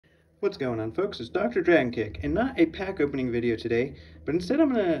What's going on, folks? It's Dr. Dragonkick, and not a pack opening video today, but instead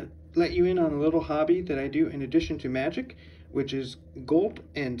I'm going to let you in on a little hobby that I do in addition to magic, which is gold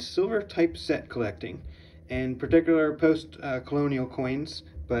and silver type set collecting, and particular post-colonial coins,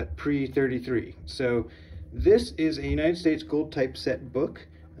 but pre-33. So this is a United States gold type set book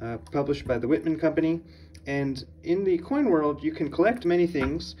published by the Whitman company, and in the coin world you can collect many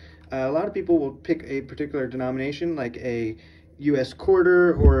things. A lot of people will pick a particular denomination, like a US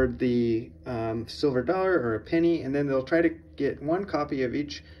quarter or the silver dollar or a penny, and then they'll try to get one copy of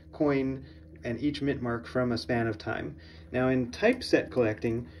each coin and each mint mark from a span of time. Now in typeset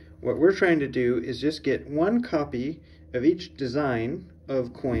collecting, what we're trying to do is just get one copy of each design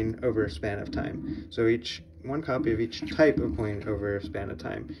of coin over a span of time. So one copy of each type of coin over a span of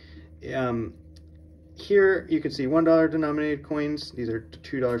time. Here you can see $1 denominated coins. These are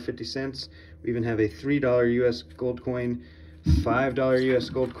 $2.50. We even have a $3 US gold coin, $5 US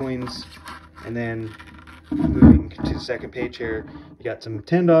gold coins, and then moving to the second page here, you got some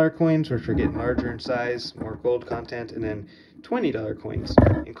 $10 coins, which are getting larger in size, more gold content, and then $20 coins,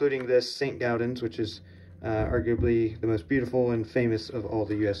 including this St. Gaudens, which is arguably the most beautiful and famous of all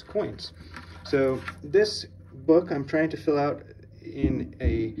the US coins. So this book I'm trying to fill out in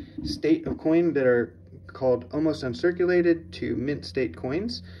a state of coin that are called almost uncirculated to mint state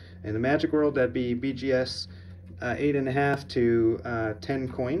coins. In the magic world, that'd be BGS 8.5 to 10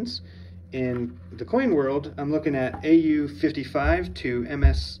 coins. In the coin world, I'm looking at AU 55 to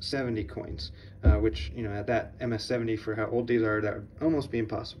MS 70 coins, which, you know, at that MS 70 for how old these are, that would almost be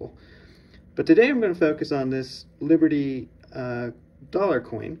impossible. But today I'm going to focus on this Liberty dollar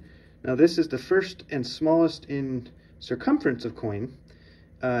coin. Now this is the first and smallest in circumference of coin.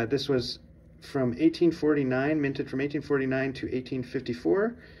 This was from 1849, minted from 1849 to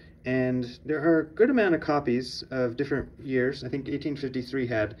 1854. And there are a good amount of copies of different years. I think 1853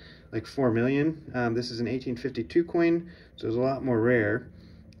 had like 4 million. This is an 1852 coin, so it's a lot more rare.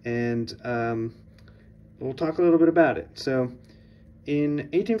 And we'll talk a little bit about it. So in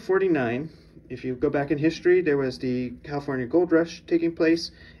 1849, if you go back in history, there was the California gold rush taking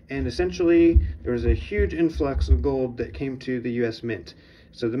place, and essentially there was a huge influx of gold that came to the US Mint.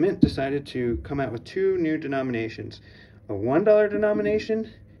 So the Mint decided to come out with two new denominations, a $1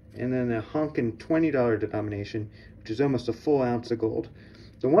 denomination and then a honkin' $20 denomination, which is almost a full ounce of gold.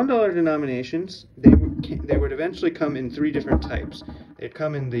 The $1 denominations, they would eventually come in three different types. They'd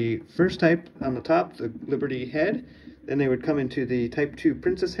come in the first type on the top, the Liberty head. Then they would come into the type 2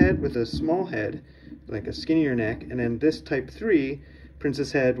 princess head with a small head, like a skinnier neck, and then this type 3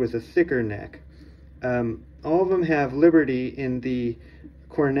 princess head with a thicker neck. All of them have Liberty in the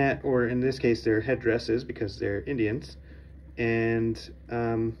coronet, or in this case their headdresses, because they're Indians. And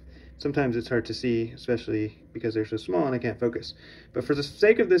sometimes it's hard to see, especially because they're so small and I can't focus. But for the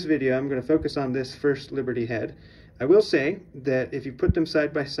sake of this video, I'm going to focus on this first Liberty head. I will say that if you put them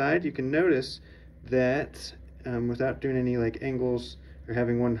side by side, you can notice that without doing any like angles or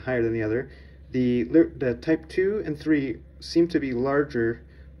having one higher than the other, the type 2 and 3 seem to be larger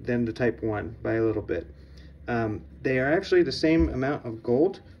than the type 1 by a little bit. They are actually the same amount of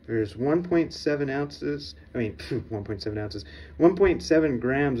gold. There's 1.7 ounces, 1.7 ounces, 1.7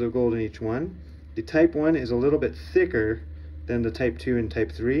 grams of gold in each one. The type 1 is a little bit thicker than the type 2 and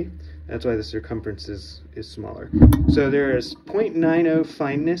type 3. That's why the circumference is smaller. So there is 0.90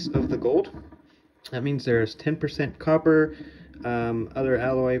 fineness of the gold. That means there's 10% copper, other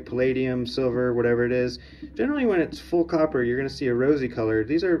alloy, palladium, silver, whatever it is. Generally when it's full copper, you're going to see a rosy color.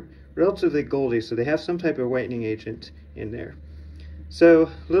 These are relatively goldy, so they have some type of whitening agent in there.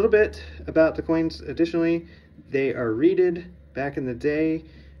 So a little bit about the coins. Additionally, they are reeded. Back in the day,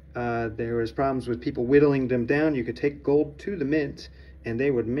 there was problems with people whittling them down. You could take gold to the mint and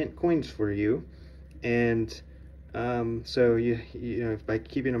they would mint coins for you. And so you know, by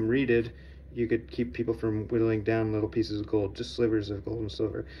keeping them reeded, you could keep people from whittling down little pieces of gold, just slivers of gold and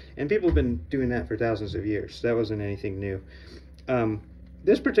silver. And people have been doing that for thousands of years. So that wasn't anything new.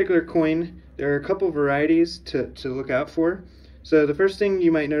 This particular coin, there are a couple varieties to look out for. So the first thing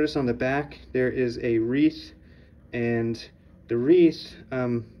you might notice on the back, there is a wreath, and the wreath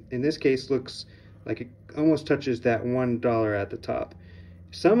in this case looks like it almost touches that $1 at the top.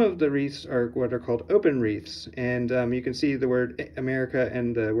 Some of the wreaths are what are called open wreaths, and you can see the word America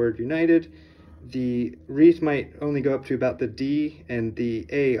and the word United. The wreath might only go up to about the D and the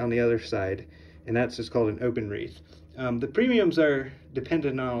A on the other side, and that's just called an open wreath. The premiums are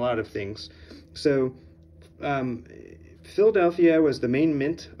dependent on a lot of things. So Philadelphia was the main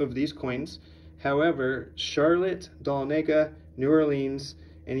mint of these coins. However, Charlotte, Dahlonega, New Orleans,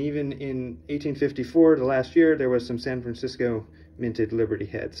 and even in 1854, the last year, there was some San Francisco minted Liberty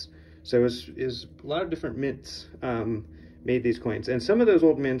heads. So is a lot of different mints made these coins. And some of those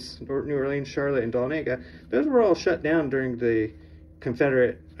old mints, New Orleans, Charlotte, and Dahlonega, those were all shut down during the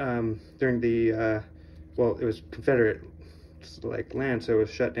Confederate, well, it was Confederate like land, so it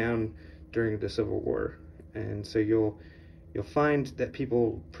was shut down during the Civil War. And so you'll find that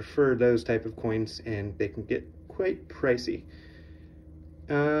people prefer those type of coins, and they can get quite pricey.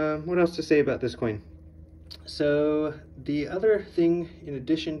 What else to say about this coin? So the other thing, in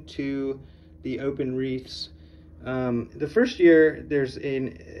addition to the open wreaths, the first year there's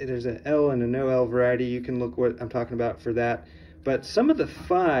an L and a no L variety. You can look what I'm talking about for that. But some of the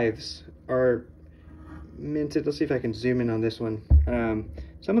 5s are minted. Let's see if I can zoom in on this one.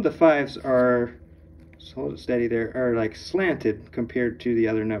 Some of the 5s are, just hold it steady there, are like slanted compared to the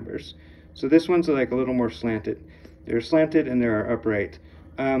other numbers. So this one's like a little more slanted. They're slanted and they are upright.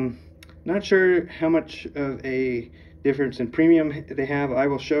 Not sure how much of a difference in premium they have. I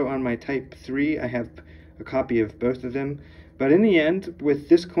will show on my Type 3. I have a copy of both of them. But in the end, with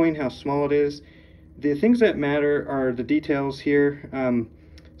this coin, how small it is, the things that matter are the details here.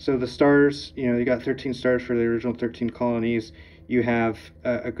 So the stars, you know, you got 13 stars for the original 13 colonies. You have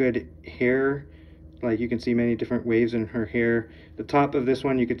a good hair, like you can see many different waves in her hair. The top of this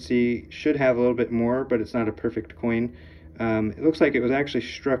one you could see should have a little bit more, but it's not a perfect coin. It looks like it was actually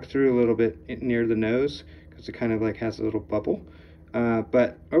struck through a little bit near the nose, because it kind of like has a little bubble.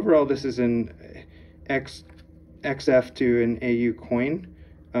 But overall, this is an XF to an AU coin.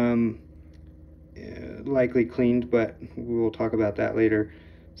 Likely cleaned, but we'll talk about that later.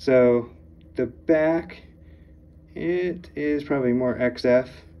 So the back, it is probably more XF.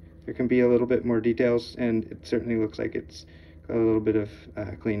 There can be a little bit more details, and it certainly looks like it's got a little bit of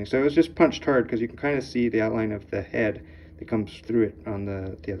cleaning. So it's just punched hard because you can kind of see the outline of the head that comes through it on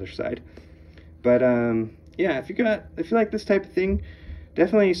the other side. But yeah, if you like this type of thing,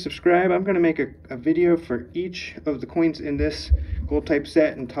 definitely subscribe. I'm going to make a video for each of the coins in this gold type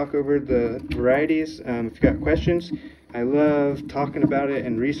set and talk over the varieties. If you got questions, I love talking about it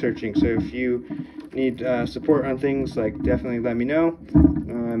and researching. So if you need support on things, like, definitely let me know.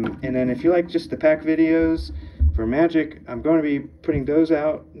 And then if you like just the pack videos for Magic, I'm going to be putting those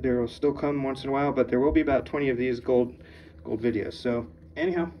out. There will still come once in a while, but there will be about 20 of these gold videos. So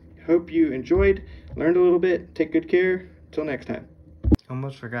anyhow, hope you enjoyed, learned a little bit. Take good care. Till next time.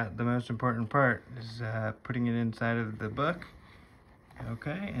 Almost forgot the most important part is putting it inside of the book.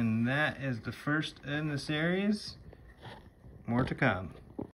 Okay, and that is the first in the series. More to come.